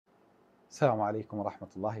السلام عليكم ورحمة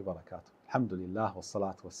الله وبركاته. الحمد لله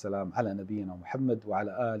والصلاة والسلام على نبينا محمد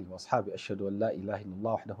وعلى آله وأصحابه. أشهد أن لا إله إلا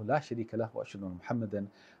الله وحده لا شريك له وأشهد أن محمدا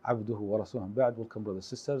عبده ورسوله. بعد, welcome brothers and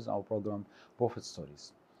sisters in our program Prophet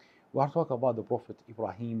Stories. We are talking about the Prophet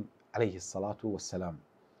Ibrahim alayhi salatu wassalam.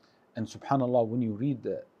 And subhanallah, when you read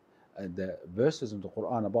the verses in the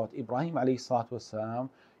Quran about Ibrahim alayhi salatu wassalam,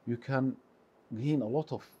 you can gain a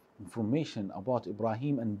lot of information about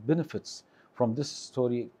Ibrahim and benefits from this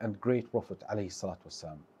story and great Prophet alayhi salatu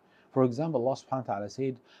wasalam. For example, Allah subhanahu wa ta'ala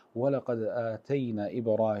said, وَلَقَدْ آتَيْنَا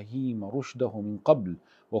إِبْرَاهِيمَ رُشْدَهُ مِنْ قَبْلُ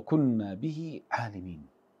وَكُنَّا بِهِ عَالِمِينَ.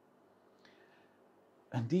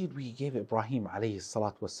 Indeed, we gave Ibrahim alayhi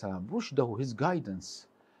salatu wasalam rushdahu, his guidance,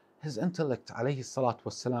 his intellect alayhi salatu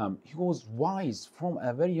wasalam. He was wise from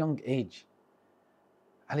a very young age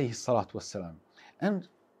alayhi salatu wasalam. And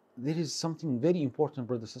there is something very important,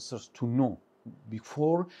 brothers and sisters, to know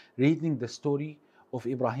before reading the story of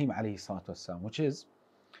Ibrahim alayhi salatu wasalam, which is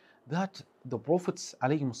that the prophets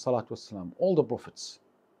alayhi salatu wasalam, all the prophets,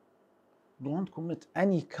 don't commit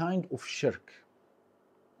any kind of shirk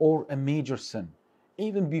or a major sin,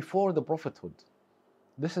 even before the prophethood.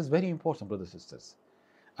 This is very important, brothers and sisters.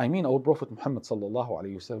 I mean, our Prophet Muhammad sallallahu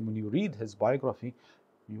alayhi wasallam, when you read his biography,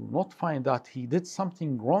 you will not find that he did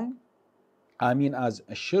something wrong, I mean as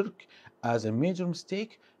a shirk, as a major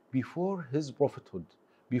mistake, before his prophethood,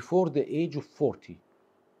 before the age of 40.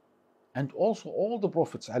 And also all the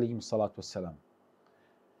prophets alayhi salatu wasalam.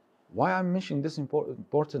 Why I'm mentioning this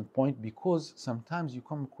important point? Because sometimes you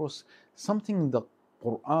come across something in the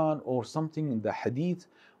Quran or something in the hadith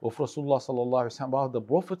of Rasulullah sallallahu alaihi wasallam about the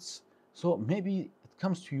prophets. So maybe it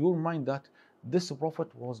comes to your mind that this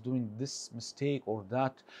prophet was doing this mistake or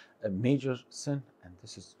that major sin, and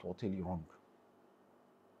this is totally wrong.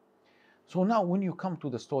 So now when you come to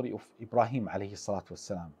the story of Ibrahim alayhi salatu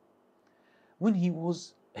wasalam, when he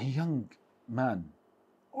was a young man,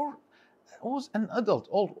 or was an adult,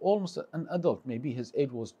 or almost an adult, maybe his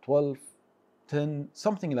age was 12, 10,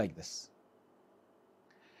 something like this,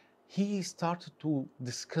 he started to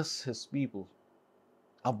discuss his people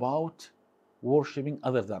about worshipping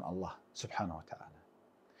other than Allah subhanahu wa ta'ala.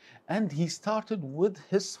 And he started with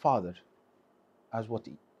his father, as what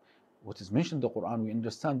is mentioned in the Quran. We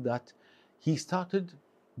understand that he started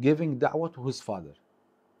giving da'wah to his father,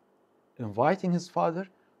 inviting his father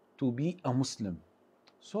to be a Muslim.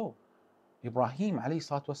 So Ibrahim alayhi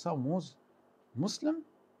salatu wasalam was Muslim?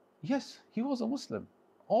 Yes, he was a Muslim.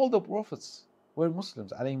 All the prophets were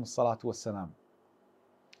Muslims alayhi salatu wasalam.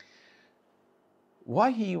 Why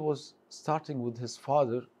he was starting with his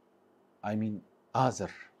father, I mean Azar?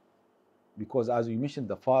 Because as we mentioned,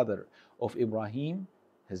 the father of Ibrahim,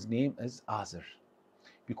 his name is Azar.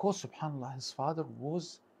 Because subhanAllah, his father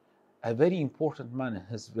was a very important man in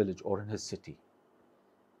his village or in his city.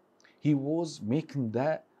 He was making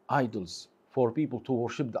the idols for people to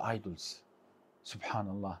worship the idols.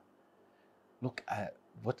 Subhanallah. Look at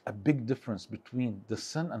what a big difference between the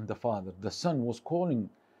son and the father. The son was calling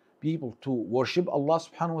people to worship Allah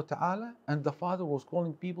subhanahu wa ta'ala, and the father was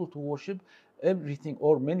calling people to worship everything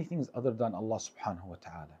or many things other than Allah subhanahu wa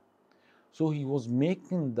ta'ala. So he was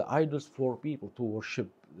making the idols for people to worship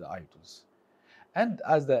the idols. And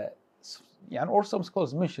as or some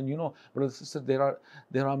scholars mention, brothers and sisters,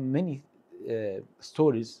 there are many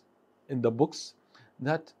stories in the books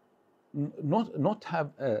that not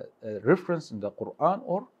have a reference in the Quran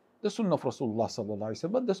or the Sunnah of Rasulullah sallallahu alaihi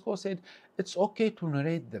wasallam, but the scholars said it's okay to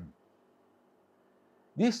narrate them.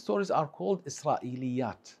 These stories are called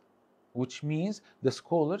Israeliyat, which means the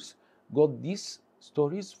scholars got these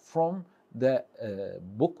stories from the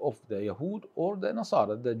book of the Yahud or the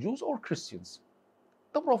Nasara, the Jews or Christians.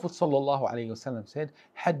 The Prophet sallallahu alaihi wasallam said,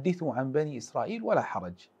 "Hadithu an bani Israel wala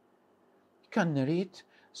haraj." You can narrate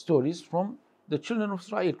stories from the children of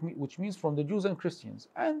Israel, which means from the Jews and Christians,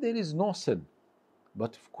 and there is no sin.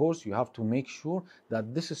 But of course, you have to make sure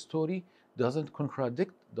that this story doesn't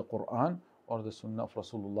contradict the Quran or the Sunnah of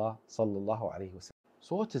Rasulullah sallallahu alaihi wasallam.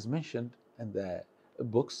 So what is mentioned in the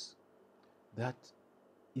books that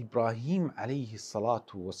Ibrahim alayhi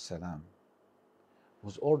salatu wassalam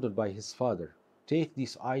was ordered by his father, take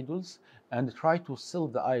these idols and try to sell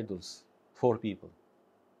the idols for people.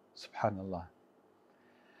 Subhanallah.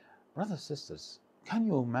 Brothers and sisters, can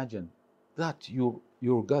you imagine that your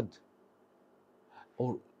God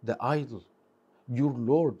or the idol, your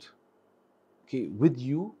Lord, with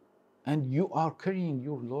you, and you are carrying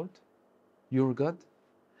your Lord, your God?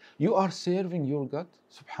 You are serving your God,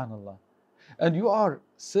 subhanallah. And you are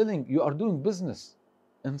selling, you are doing business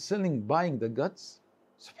and selling, buying the gods,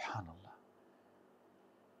 subhanallah.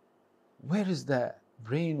 Where is the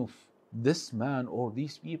brain of this man or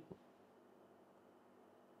these people?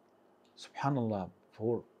 Subhanallah,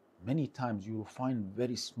 for many times you will find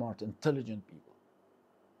very smart, intelligent people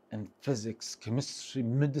in physics, chemistry,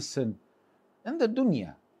 medicine, and the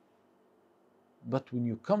dunya. But when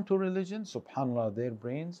you come to religion, subhanallah, their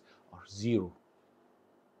brains are zero.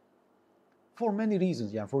 For many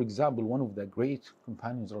reasons. Yeah, for example, one of the great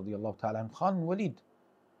companions, radiallahu ta'ala, Khalid Walid,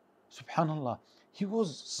 subhanallah, he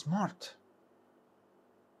was smart,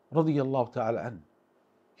 radiallahu ta'ala an.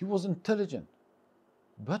 He was intelligent,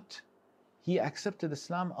 but he accepted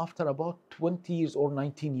Islam after about 20 years or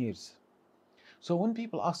 19 years. So when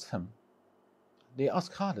people asked him, they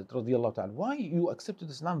asked Khalid, radiallahu ta'ala, why you accepted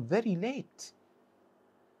Islam very late?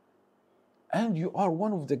 And you are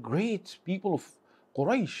one of the great people of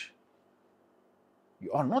Quraysh.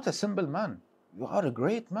 You are not a simple man. You are a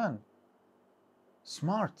great man.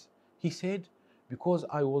 Smart. He said, because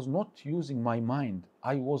I was not using my mind.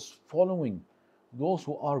 I was following those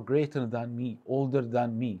who are greater than me, older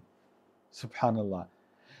than me. Subhanallah.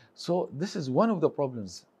 So this is one of the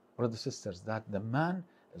problems, brothers and sisters, that the man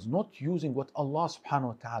is not using what Allah subhanahu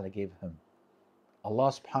wa ta'ala gave him.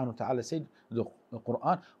 Allah subhanahu wa ta'ala said in the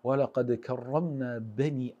Quran, وَلَقَدْ كَرَّمْنَا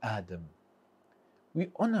بَنِي آدَمَ. We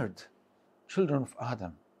honored children of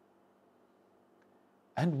Adam.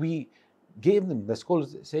 And we gave them, the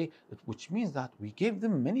scholars say, which means that we gave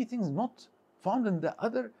them many things not found in the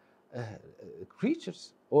other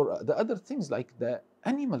creatures or the other things like the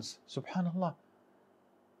animals, subhanallah.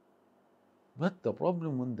 But the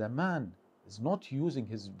problem when the man is not using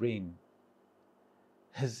his brain,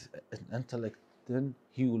 his intellect, then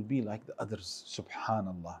he will be like the others,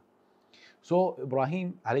 subhanallah. So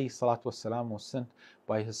Ibrahim alayhi salatu wasalam was sent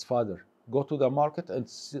by his father, go to the market and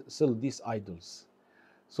sell these idols.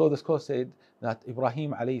 So the scholar said that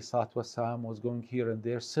Ibrahim alayhi salatu wasalam was going here and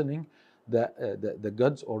there selling the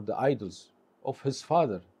gods or the idols of his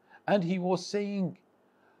father. And he was saying,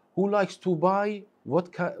 who likes to buy what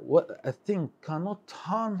a thing cannot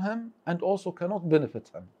harm him and also cannot benefit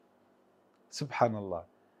him? Subhanallah.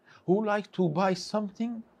 Who likes to buy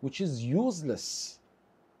something which is useless?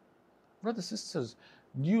 Brothers, sisters,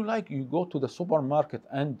 do you like you go to the supermarket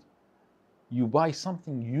and you buy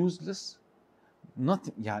something useless?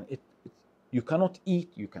 Nothing, yeah, you cannot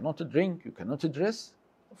eat, you cannot drink, you cannot dress.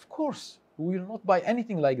 Of course, we will not buy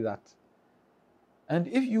anything like that. And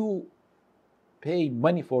if you pay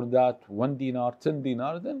money for that, 1 dinar, 10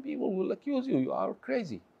 dinar, then people will accuse you, you are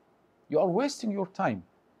crazy. You are wasting your time.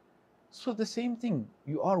 So the same thing,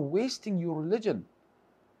 you are wasting your religion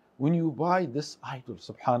when you buy this idol,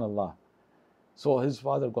 subhanallah. So his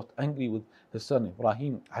father got angry with his son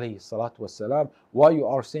Ibrahim alayhi salatu wasalam. Why you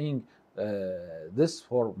are saying this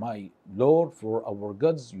for my Lord, for our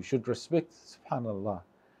gods, you should respect, subhanallah.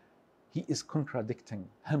 He is contradicting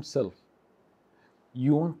himself.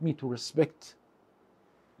 You want me to respect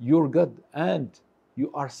your God and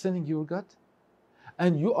you are selling your God?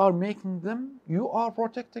 And you are making them, you are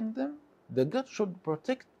protecting them. The God should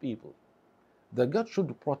protect people. The God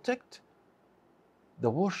should protect the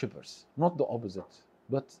worshippers, not the opposite.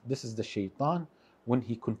 But this is the shaitan. When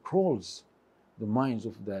he controls the minds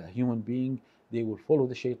of the human being, they will follow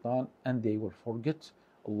the shaitan and they will forget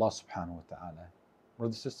Allah subhanahu wa ta'ala.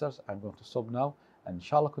 Brothers and sisters, I'm going to stop now and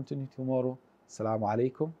inshallah continue tomorrow. Assalamu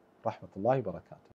alaikum rahmatullahi wa barakatuh.